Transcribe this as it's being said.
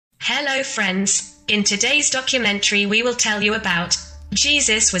Hello friends, in today's documentary we will tell you about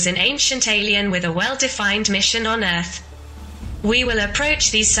Jesus was an ancient alien with a well-defined mission on Earth. We will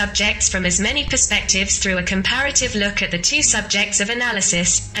approach these subjects from as many perspectives through a comparative look at the two subjects of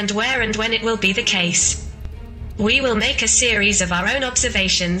analysis, and where and when it will be the case. We will make a series of our own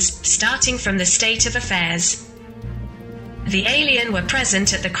observations, starting from the state of affairs. The alien were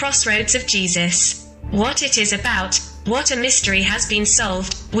present at the crossroads of Jesus. What it is about, what a mystery has been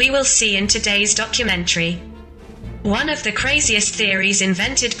solved, we will see in today's documentary. One of the craziest theories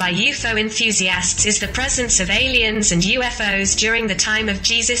invented by UFO enthusiasts is the presence of aliens and UFOs during the time of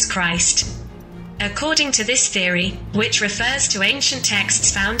Jesus Christ. According to this theory, which refers to ancient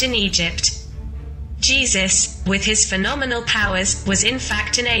texts found in Egypt, Jesus, with his phenomenal powers, was in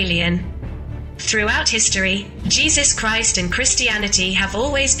fact an alien. Throughout history, Jesus Christ and Christianity have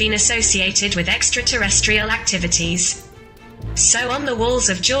always been associated with extraterrestrial activities. So on the walls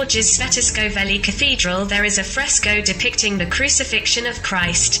of Georgia's Svetitskhoveli Cathedral there is a fresco depicting the crucifixion of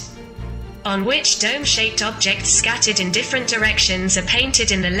Christ, on which dome-shaped objects scattered in different directions are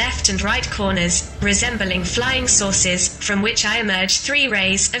painted in the left and right corners, resembling flying saucers, from which emerge 3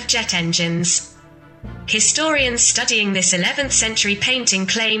 rays of jet engines. Historians studying this 11th century painting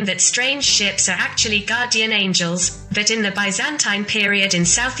claim that strange ships are actually guardian angels, but in the Byzantine period in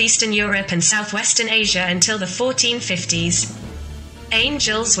southeastern Europe and southwestern Asia until the 1450s,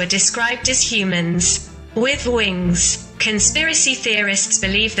 angels were described as humans with wings. Conspiracy theorists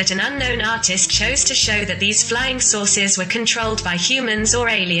believe that an unknown artist chose to show that these flying saucers were controlled by humans or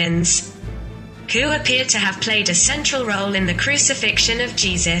aliens, who appear to have played a central role in the crucifixion of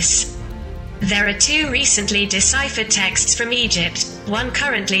Jesus. There are 2 recently deciphered texts from Egypt, one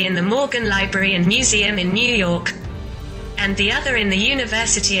currently in the Morgan Library and Museum in New York, and the other in the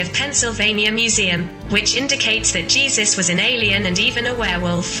University of Pennsylvania Museum, which indicates that Jesus was an alien and even a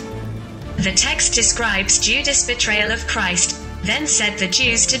werewolf. The text describes Judas' betrayal of Christ. Then said the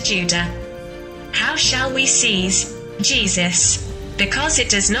Jews to Judah, "How shall we seize Jesus? Because it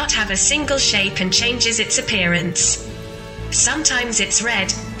does not have a single shape and changes its appearance. Sometimes it's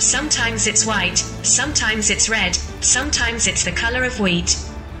red, sometimes it's white, sometimes it's red, sometimes it's the color of wheat.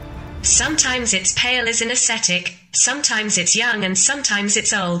 Sometimes it's pale as an ascetic, sometimes it's young and sometimes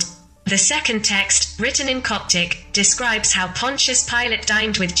it's old." The second text, written in Coptic, describes how Pontius Pilate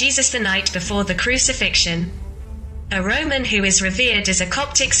dined with Jesus the night before the crucifixion. A Roman who is revered as a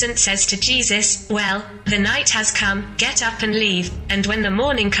Coptic saint says to Jesus, "Well, the night has come, get up and leave, and when the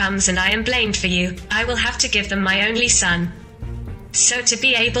morning comes and I am blamed for you, I will have to give them my only son, so to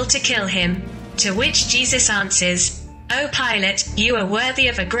be able to kill him." To which Jesus answers, "O Pilate, you are worthy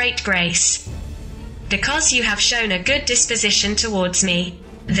of a great grace, because you have shown a good disposition towards me."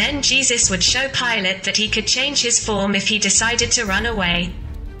 Then Jesus would show Pilate that he could change his form if he decided to run away.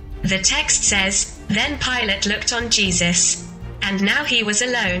 The text says, "Then Pilate looked on Jesus, and now he was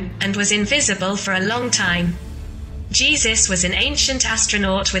alone, and was invisible for a long time." Jesus was an ancient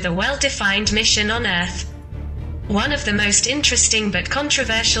astronaut with a well-defined mission on Earth. One of the most interesting but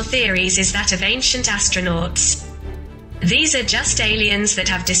controversial theories is that of ancient astronauts. These are just aliens that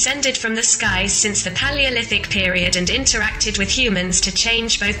have descended from the skies since the Paleolithic period and interacted with humans to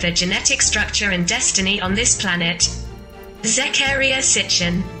change both their genetic structure and destiny on this planet. Zecharia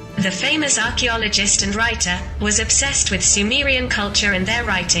Sitchin, the famous archaeologist and writer, was obsessed with Sumerian culture and their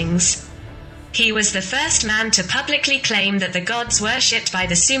writings. He was the first man to publicly claim that the gods worshipped by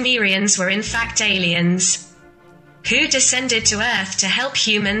the Sumerians were in fact aliens, who descended to Earth to help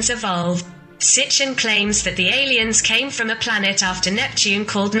humans evolve. Sitchin claims that the aliens came from a planet after Neptune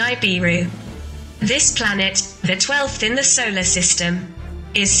called Nibiru. This planet, the 12th in the solar system,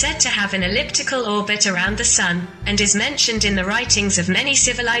 is said to have an elliptical orbit around the Sun, and is mentioned in the writings of many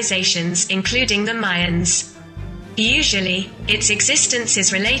civilizations, including the Mayans. Usually, its existence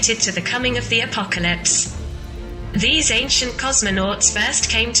is related to the coming of the apocalypse. These ancient cosmonauts first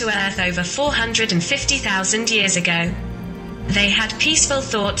came to Earth over 450,000 years ago. They had peaceful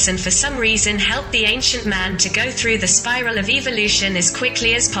thoughts and for some reason helped the ancient man to go through the spiral of evolution as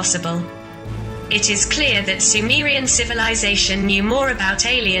quickly as possible. It is clear that Sumerian civilization knew more about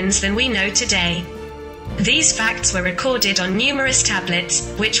aliens than we know today. These facts were recorded on numerous tablets,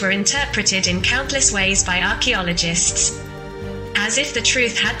 which were interpreted in countless ways by archaeologists, as if the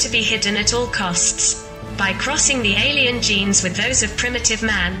truth had to be hidden at all costs. By crossing the alien genes with those of primitive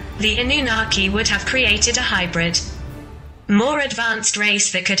man, the Anunnaki would have created a hybrid, more advanced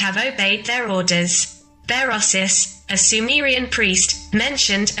race that could have obeyed their orders. Berosis, a Sumerian priest,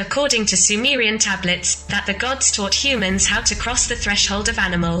 mentioned, according to Sumerian tablets, that the gods taught humans how to cross the threshold of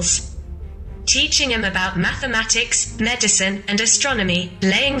animals teaching him about mathematics, medicine, and astronomy,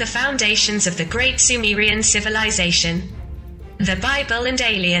 laying the foundations of the great Sumerian civilization. The Bible and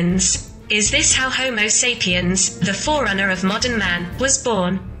aliens. Is this how Homo sapiens, the forerunner of modern man, was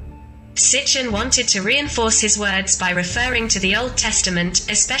born? Sitchin wanted to reinforce his words by referring to the Old Testament,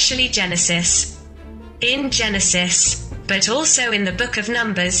 especially Genesis. In Genesis, but also in the book of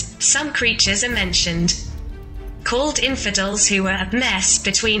Numbers, some creatures are mentioned, called infidels, who were a mess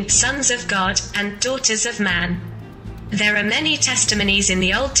between sons of God and daughters of man. There are many testimonies in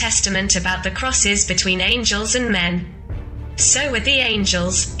the Old Testament about the crosses between angels and men. So were the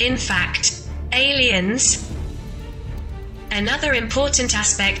angels, in fact, aliens. Another important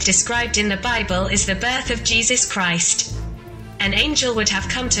aspect described in the Bible is the birth of Jesus Christ. An angel would have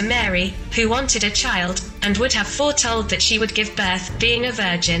come to Mary, who wanted a child, and would have foretold that she would give birth, being a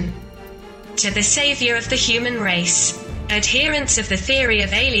virgin, to the Savior of the human race. Adherents of the theory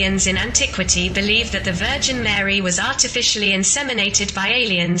of aliens in antiquity believed that the Virgin Mary was artificially inseminated by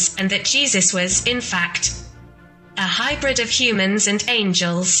aliens, and that Jesus was, in fact, a hybrid of humans and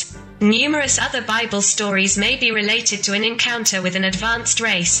angels. Numerous other Bible stories may be related to an encounter with an advanced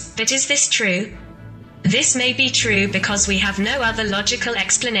race, but is this true? This may be true because we have no other logical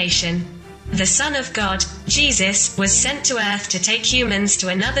explanation. The Son of God, Jesus, was sent to earth to take humans to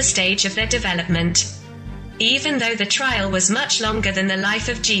another stage of their development, even though the trial was much longer than the life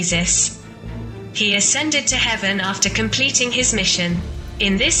of Jesus. He ascended to heaven after completing his mission.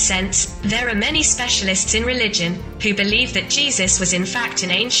 In this sense, there are many specialists in religion who believe that Jesus was in fact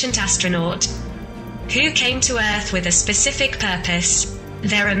an ancient astronaut who came to earth with a specific purpose.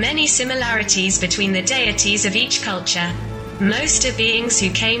 There are many similarities between the deities of each culture. Most are beings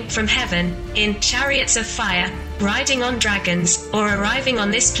who came from heaven, in chariots of fire, riding on dragons, or arriving on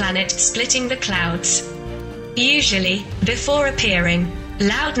this planet splitting the clouds. Usually, before appearing,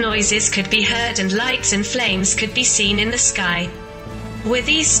 loud noises could be heard and lights and flames could be seen in the sky. Were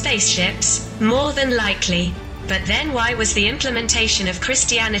these spaceships? More than likely. But then why was the implementation of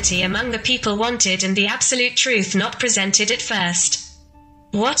Christianity among the people wanted and the absolute truth not presented at first?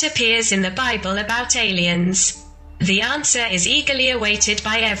 What appears in the Bible about aliens? The answer is eagerly awaited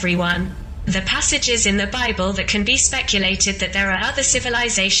by everyone. The passages in the Bible that can be speculated that there are other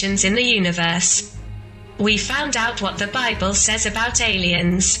civilizations in the universe. We found out what the Bible says about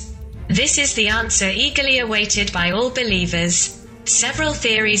aliens. This is the answer eagerly awaited by all believers. Several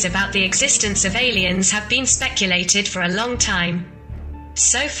theories about the existence of aliens have been speculated for a long time.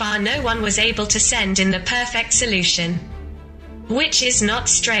 So far no one was able to send in the perfect solution. Which is not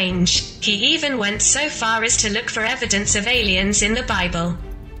strange. He even went so far as to look for evidence of aliens in the Bible.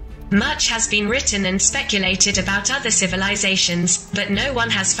 Much has been written and speculated about other civilizations, but no one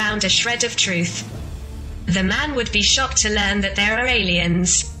has found a shred of truth. The man would be shocked to learn that there are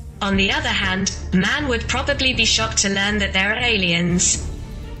aliens. On the other hand, man would probably be shocked to learn that there are aliens.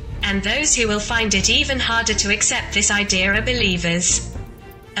 And those who will find it even harder to accept this idea are believers.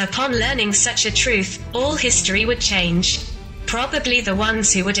 Upon learning such a truth, all history would change. Probably the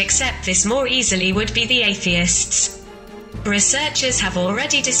ones who would accept this more easily would be the atheists. Researchers have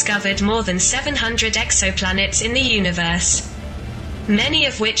already discovered more than 700 exoplanets in the universe, many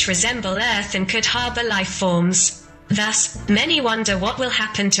of which resemble Earth and could harbor life forms. Thus, many wonder what will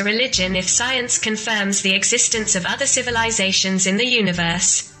happen to religion if science confirms the existence of other civilizations in the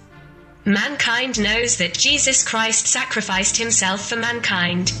universe. Mankind knows that Jesus Christ sacrificed himself for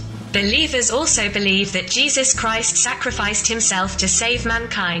mankind. Believers also believe that Jesus Christ sacrificed himself to save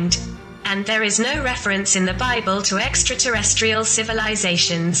mankind. And there is no reference in the Bible to extraterrestrial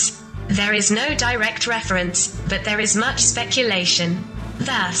civilizations. There is no direct reference, but there is much speculation.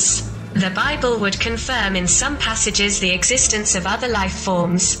 Thus, the Bible would confirm in some passages the existence of other life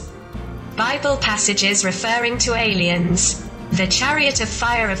forms. Bible passages referring to aliens. The chariot of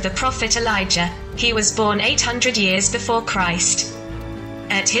fire of the prophet Elijah. He was born 800 years before Christ.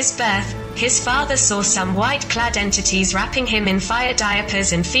 At his birth, his father saw some white-clad entities wrapping him in fire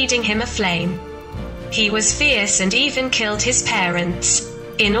diapers and feeding him a flame. He was fierce and even killed his parents.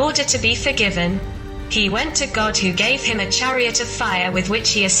 In order to be forgiven, he went to God, who gave him a chariot of fire with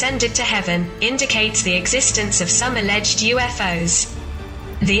which he ascended to heaven, indicates the existence of some alleged UFOs.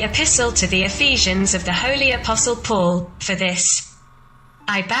 The Epistle to the Ephesians of the Holy Apostle Paul, for this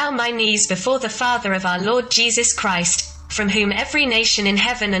I bow my knees before the Father of our Lord Jesus Christ, from whom every nation in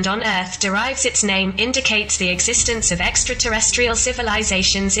heaven and on earth derives its name, indicates the existence of extraterrestrial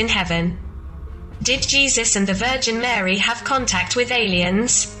civilizations in heaven. Did Jesus and the Virgin Mary have contact with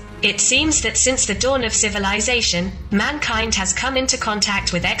aliens? It seems that since the dawn of civilization, mankind has come into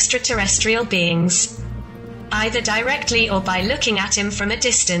contact with extraterrestrial beings. either directly or by looking at him from a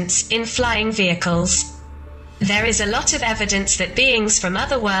distance, in flying vehicles. There is a lot of evidence that beings from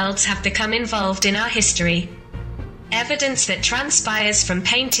other worlds have become involved in our history. Evidence that transpires from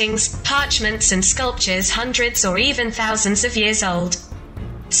paintings, parchments and sculptures hundreds or even thousands of years old.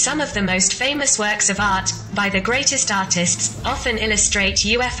 Some of the most famous works of art, by the greatest artists, often illustrate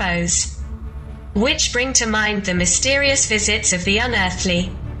UFOs, which bring to mind the mysterious visits of the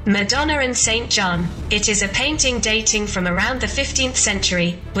unearthly. Madonna and St. John. It is a painting dating from around the 15th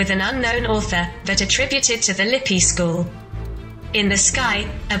century, with an unknown author, but attributed to the Lippi school. In the sky,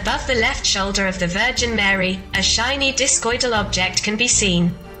 above the left shoulder of the Virgin Mary, a shiny discoidal object can be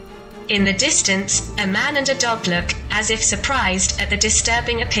seen. In the distance, a man and a dog look, as if surprised, at the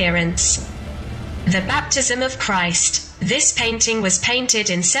disturbing appearance. The Baptism of Christ. This painting was painted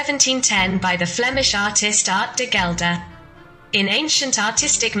in 1710 by the Flemish artist Art de Gelder. In ancient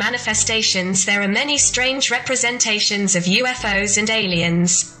artistic manifestations there are many strange representations of UFOs and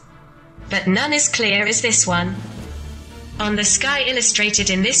aliens, but none as clear as this one. On the sky illustrated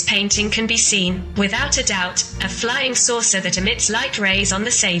in this painting can be seen, without a doubt, a flying saucer that emits light rays on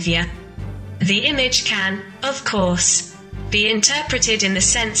the Savior. The image can, of course, be interpreted in the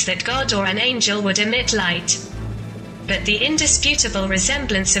sense that God or an angel would emit light. But the indisputable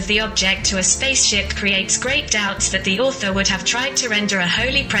resemblance of the object to a spaceship creates great doubts that the author would have tried to render a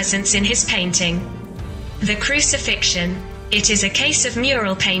holy presence in his painting. The crucifixion. It is a case of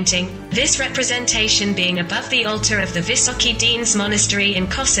mural painting, this representation being above the altar of the Visoki Dean's monastery in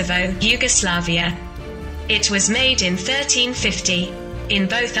Kosovo, Yugoslavia. It was made in 1350. In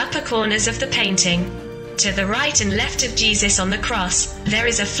both upper corners of the painting, to the right and left of Jesus on the cross, there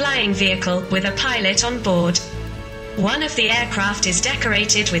is a flying vehicle with a pilot on board. One of the aircraft is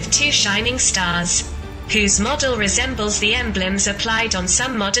decorated with two shining stars, whose model resembles the emblems applied on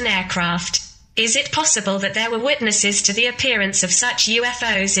some modern aircraft. Is it possible that there were witnesses to the appearance of such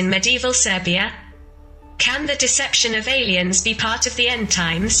UFOs in medieval Serbia? Can the deception of aliens be part of the end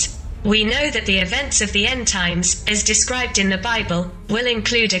times? We know that the events of the end times, as described in the Bible, will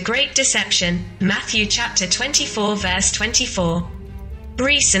include a great deception, Matthew chapter 24 verse 24.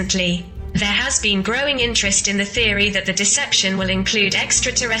 Recently, there has been growing interest in the theory that the deception will include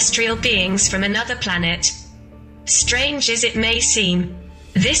extraterrestrial beings from another planet. Strange as it may seem,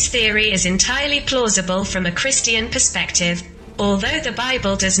 this theory is entirely plausible from a Christian perspective. Although the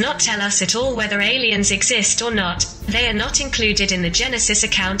Bible does not tell us at all whether aliens exist or not, they are not included in the Genesis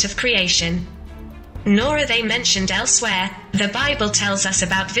account of creation. Nor are they mentioned elsewhere. The Bible tells us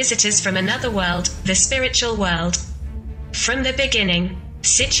about visitors from another world, the spiritual world. From the beginning,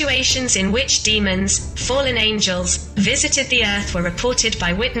 situations in which demons, fallen angels, visited the earth were reported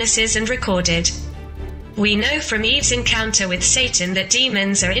by witnesses and recorded. We know from Eve's encounter with Satan that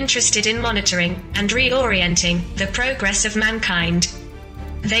demons are interested in monitoring and reorienting the progress of mankind.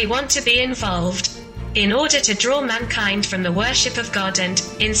 They want to be involved in order to draw mankind from the worship of God and,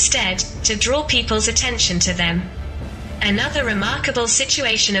 instead, to draw people's attention to them. Another remarkable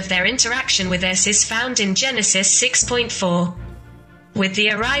situation of their interaction with us is found in Genesis 6.4. With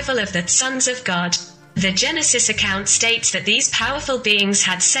the arrival of the sons of God, the Genesis account states that these powerful beings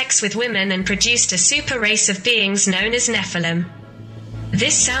had sex with women and produced a super race of beings known as Nephilim.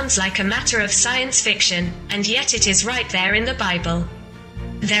 This sounds like a matter of science fiction, and yet it is right there in the Bible.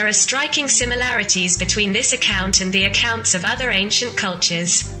 There are striking similarities between this account and the accounts of other ancient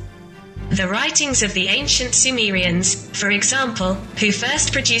cultures. The writings of the ancient Sumerians, for example, who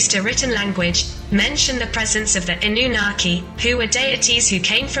first produced a written language, mention the presence of the Anunnaki, who were deities who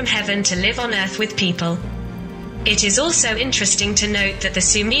came from heaven to live on earth with people. It is also interesting to note that the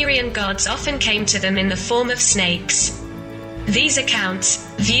Sumerian gods often came to them in the form of snakes. These accounts,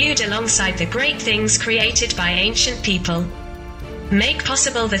 viewed alongside the great things created by ancient people, make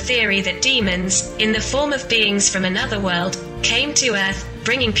possible the theory that demons, in the form of beings from another world, came to earth,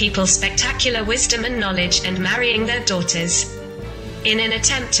 bringing people spectacular wisdom and knowledge and marrying their daughters, in an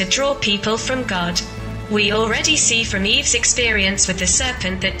attempt to draw people from God. We already see from Eve's experience with the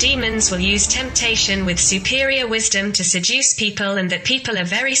serpent that demons will use temptation with superior wisdom to seduce people and that people are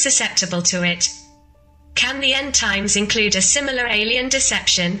very susceptible to it. Can the end times include a similar alien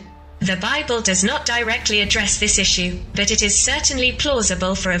deception? The Bible does not directly address this issue, but it is certainly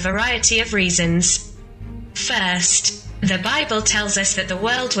plausible for a variety of reasons. First, the Bible tells us that the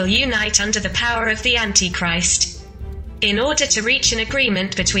world will unite under the power of the Antichrist, in order to reach an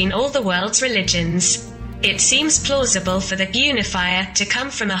agreement between all the world's religions. It seems plausible for the unifier to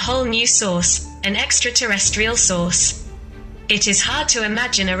come from a whole new source, an extraterrestrial source. It is hard to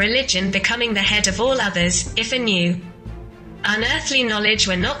imagine a religion becoming the head of all others, if a new Unearthly knowledge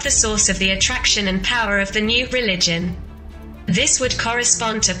were not the source of the attraction and power of the new religion. This would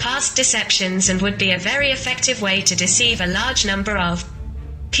correspond to past deceptions and would be a very effective way to deceive a large number of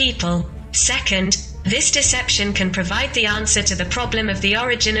people. Second, this deception can provide the answer to the problem of the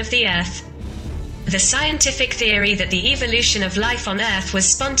origin of the Earth. The scientific theory that the evolution of life on Earth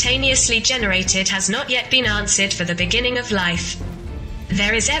was spontaneously generated has not yet been answered for the beginning of life.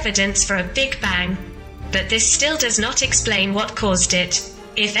 There is evidence for a Big Bang, but this still does not explain what caused it.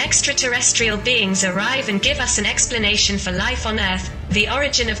 If extraterrestrial beings arrive and give us an explanation for life on Earth, the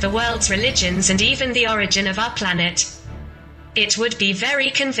origin of the world's religions and even the origin of our planet, it would be very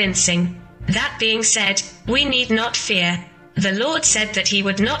convincing. That being said, we need not fear. The Lord said that He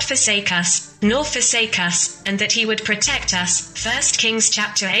would not forsake us, nor forsake us, and that He would protect us. 1 Kings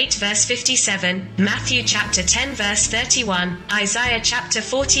chapter 8 verse 57, Matthew chapter 10 verse 31, Isaiah chapter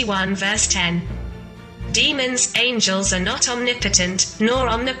 41 verse 10. Demons, angels are not omnipotent, nor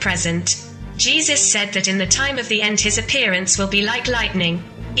omnipresent. Jesus said that in the time of the end His appearance will be like lightning,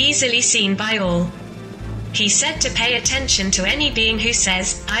 easily seen by all. He said to pay attention to any being who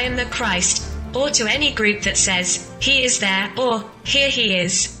says, I am the Christ, or to any group that says, He is there, or, Here He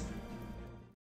is.